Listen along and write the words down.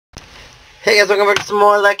Hey guys, welcome back to some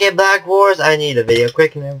more Lucky Black Wars. I need a video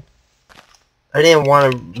quick now. I didn't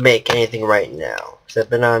want to make anything right now, because I've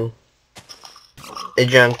been on a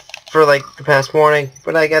jump for like the past morning,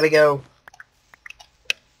 but I gotta go.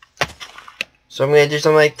 So I'm gonna do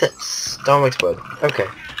something like this. Don't explode. Okay.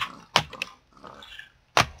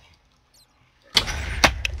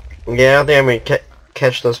 Yeah, I don't think I'm gonna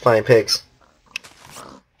catch those flying pigs.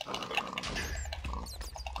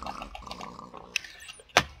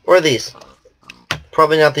 Or these.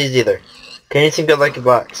 Probably not these either. Can you see good Lucky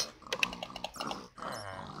Blocks?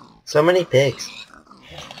 So many pigs.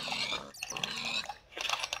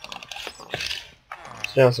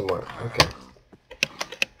 Let's down some more. Okay.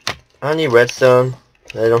 I don't need redstone.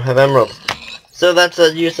 I don't have emeralds. So that's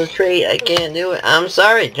a useless trade. I can't do it. I'm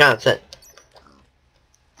sorry, Johnson.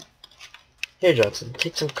 Here, Johnson.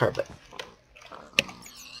 Take some carpet.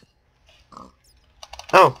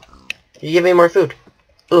 Oh. You give me more food.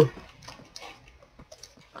 Ooh.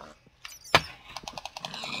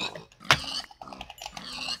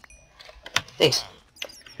 Thanks.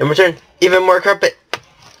 In return, even more carpet.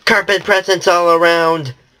 Carpet presents all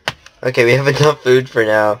around. Okay, we have enough food for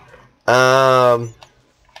now. No,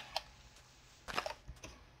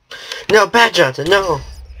 Pat Johnson, no.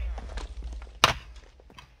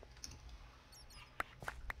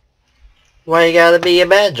 Why you gotta be a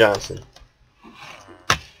bad Johnson?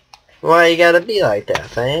 Why you gotta be like that,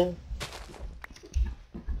 fam?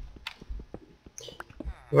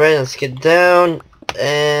 Right, let's get down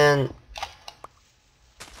and...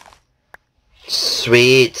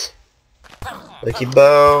 Sweet. Lucky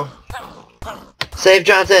bow. Save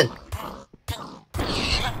Johnson!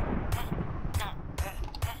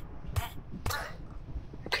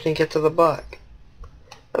 Couldn't get to the block.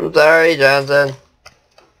 I'm sorry, Johnson.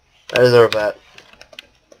 I deserve that.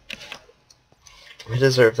 I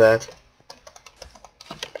deserve that.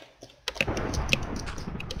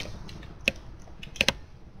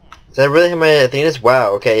 Is that really how many I think it is?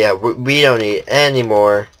 Wow, okay, yeah, we don't need any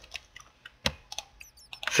more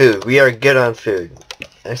food. We are good on food.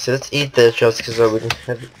 Actually, let's eat this just because we can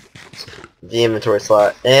have the inventory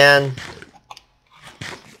slot. And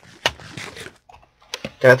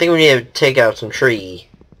I think we need to take out some tree.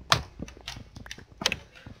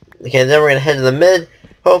 Okay, then we're gonna head to the mid.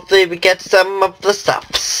 Hopefully we get some of the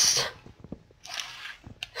stuffs.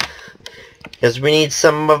 Because we need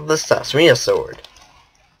some of the stuffs. We need a sword.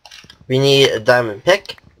 We need a diamond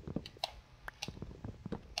pick.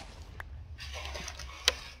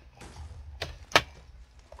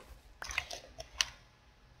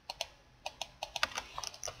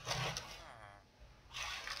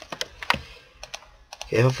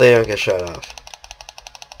 Okay, hopefully I don't get shot off.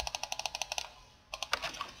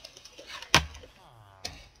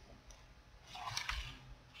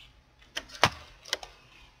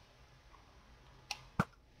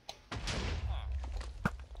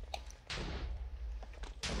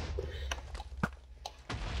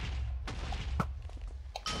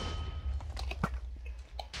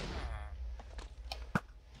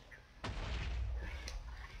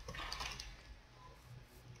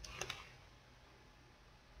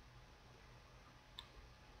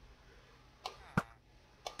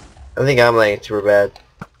 I think I'm lagging super bad.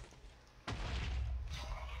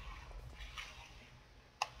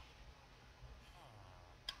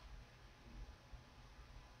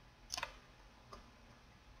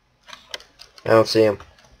 I don't see him.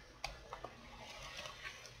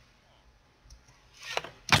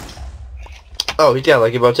 Oh, he's got a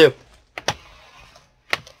lucky bow too.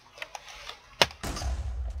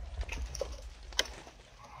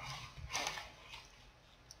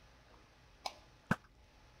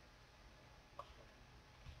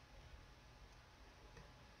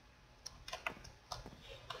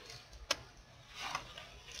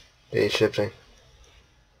 Yeah, he's shifting.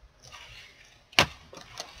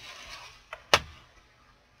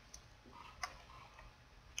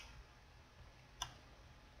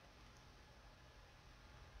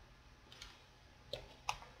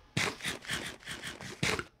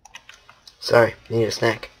 Sorry, I need a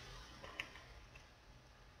snack.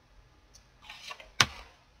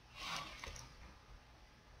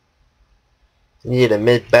 Need a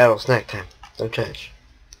mid-battle snack time. Don't touch.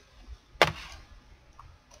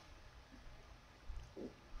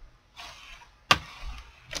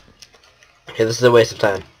 Okay, this is a waste of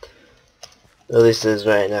time. At least it is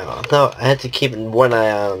right now. Although, I have to keep one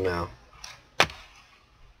eye on him now.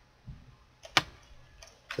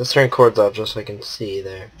 Let's turn cords off just so I can see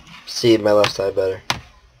there. See my left side better.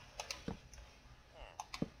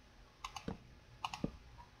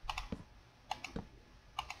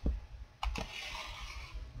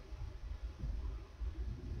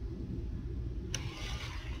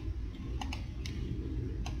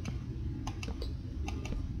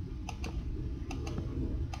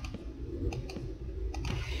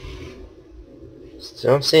 So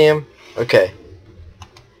don't see him. Okay.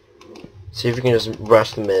 See if we can just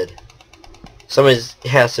rush the mid. Somebody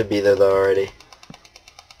has to be there though already.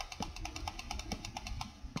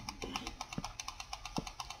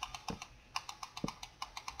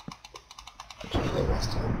 I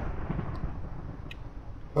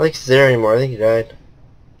don't think he's there anymore. I think he died.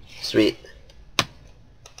 Sweet.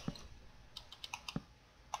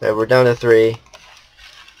 Alright, we're down to 3.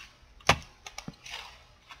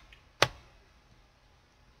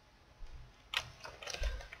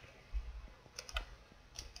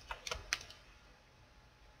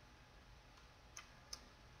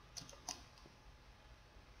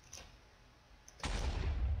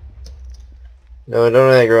 No,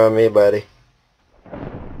 don't aggro on me, buddy.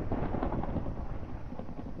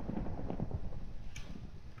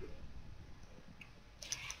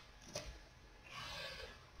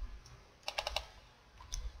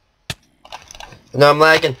 No, I'm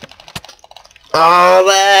lagging. Oh,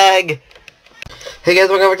 lag! Hey guys,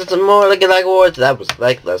 welcome back to some more Lucky Lag Awards. That was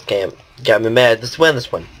like last camp. Got me mad. Let's win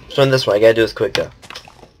this one. Let's win this one. I gotta do this quick though.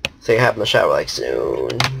 So I can hop in the shower like soon.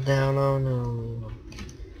 Down, oh no.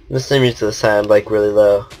 I'm listening music this time like really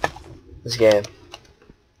low. This game.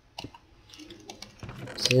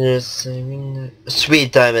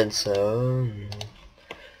 Sweet diamond. So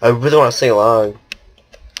I really want to sing along.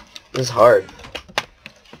 This is hard.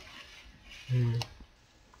 I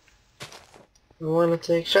wanna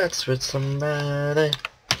take shots with somebody.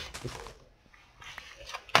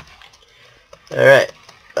 Alright.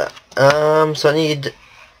 So I need...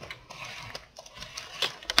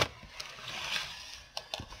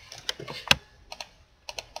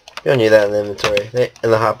 You don't need that in the inventory.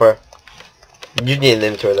 In the hopper. You need an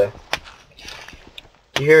inventory though.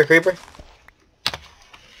 Do you hear a creeper? I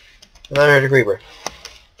thought I heard a creeper.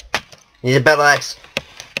 Need a battle axe.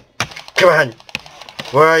 Come on!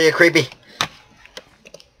 Where are you, creepy?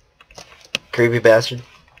 Creepy bastard.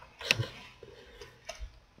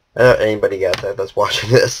 I doubt anybody got that that's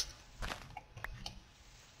watching this.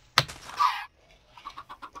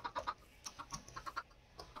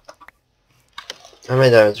 How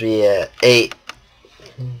many diamonds we at? 8.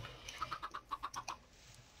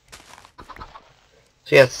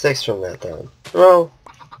 So you got 6 from that then. Well,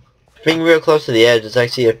 being real close to the edge is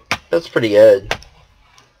actually that's pretty good.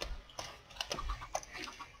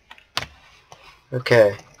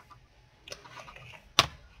 Okay.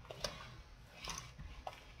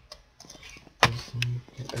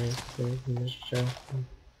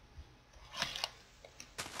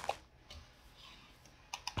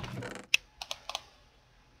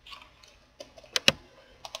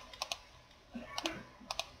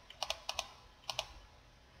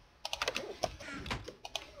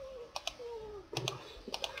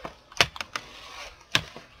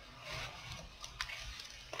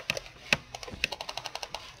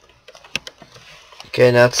 Okay,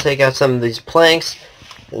 now let's take out some of these planks.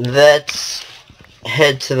 Let's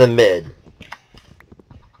head to the mid.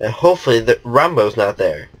 And hopefully the Rumbo's not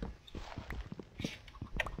there.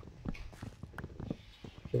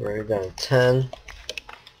 We're down to 10.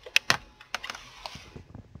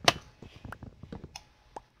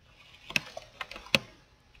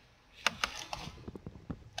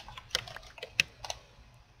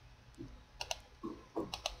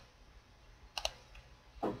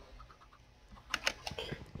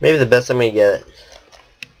 Maybe the best I'm gonna get.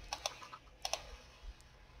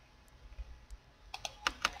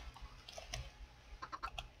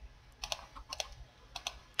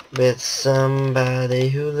 With somebody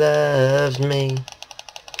who loves me.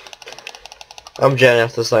 I'm jamming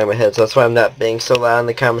off the song in my head, so that's why I'm not being so loud in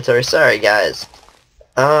the commentary. Sorry, guys.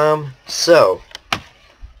 So.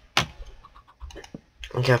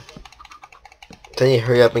 Okay. I need to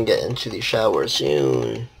hurry up and get into the shower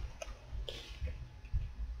soon.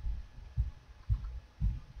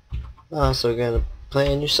 Also gonna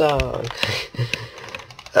play a new song.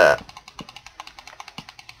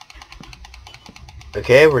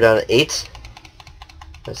 Okay, we're down to 8.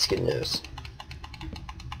 That's good news.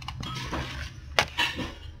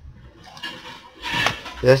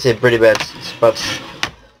 That's a pretty bad spot.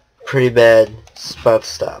 Pretty bad spot to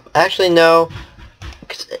stop. Actually, no.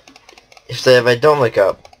 If I don't look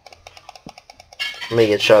up, I may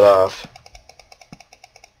get shut off.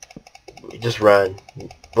 Just run.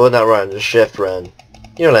 Well, not run. Just shift run.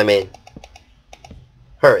 You know what I mean.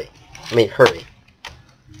 Hurry. I mean, hurry.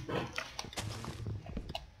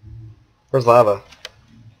 Where's lava?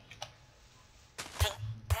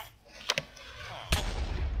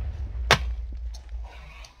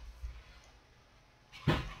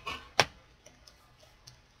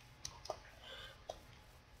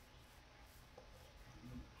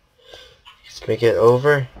 Let's make it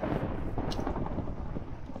over.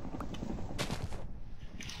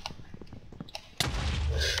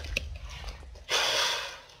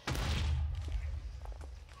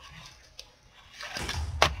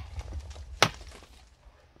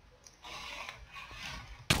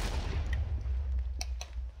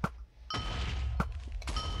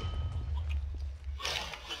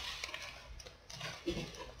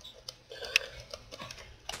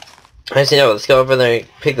 Actually, no, let's go over there and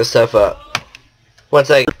pick the stuff up. One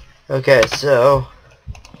sec. Okay, so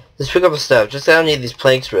let's pick up the stuff. Just I don't need these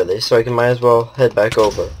planks really, so I can might as well head back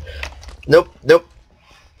over. Nope, nope.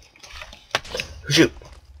 Who shoot?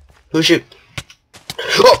 Who shoot?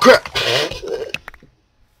 Oh crap!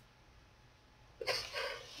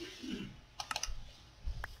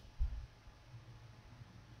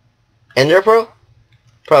 Ender Pearl?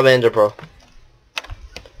 Probably Ender Pearl.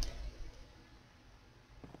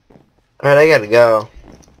 Alright, I gotta go.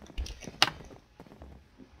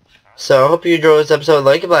 So, I hope you enjoyed this episode.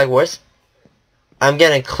 Like it, Black Wars. I'm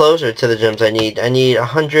getting closer to the gems I need. I need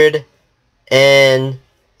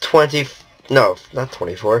 120... No, not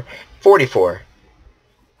 24. 44.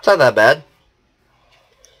 It's not that bad.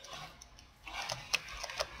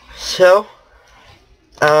 So,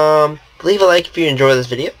 leave a like if you enjoy this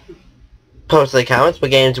video. Post in the comments what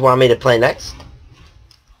games you want me to play next.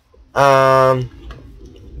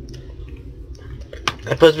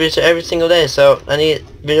 I post videos every single day, so I need a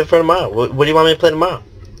video for tomorrow. What do you want me to play tomorrow?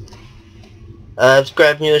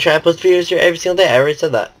 Subscribe to me to try to post videos here every single day. I already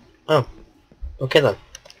said that. Oh. Okay then.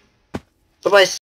 Bye-bye.